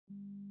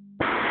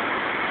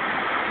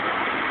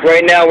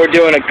Right now we're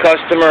doing a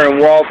customer in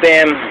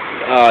Waltham,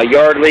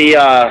 Yerardi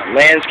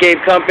landscape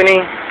company.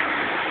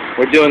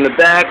 We're doing the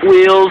back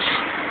wheels.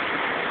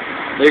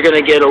 They're going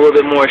to get a little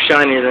bit more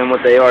shiny than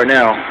what they are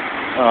now.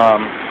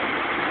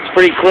 It's a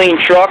pretty clean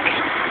truck.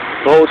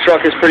 The whole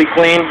truck is pretty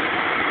clean.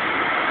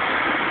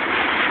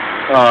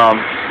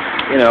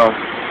 You know,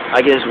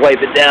 I can just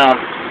wipe it down,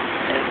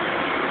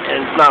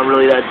 and it's not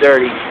really that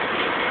dirty.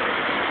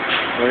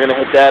 We're going to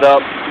hit that up,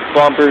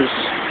 bumpers.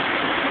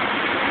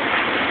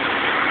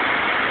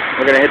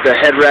 We're going to hit the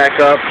head rack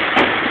up.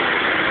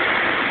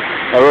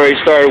 I've already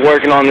started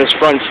working on this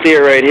front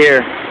steer right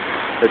here,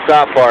 the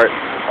top part.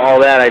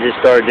 All that I just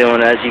started doing.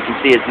 As you can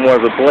see, it's more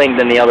of a bling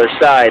than the other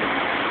side.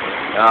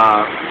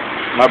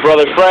 My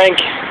brother Frank,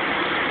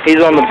 he's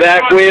on the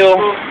back wheel.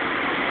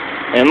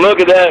 And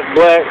look at that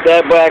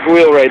black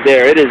wheel right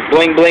there. It is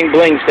bling, bling,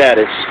 bling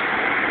status.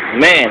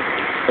 Man,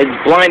 it's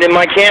blinding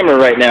my camera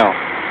right now.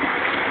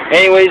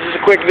 Anyways, it's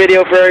a quick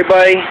video for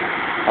everybody.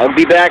 I'll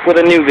be back with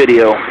a new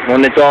video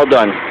when it's all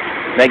done.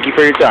 Thank you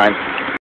for your time.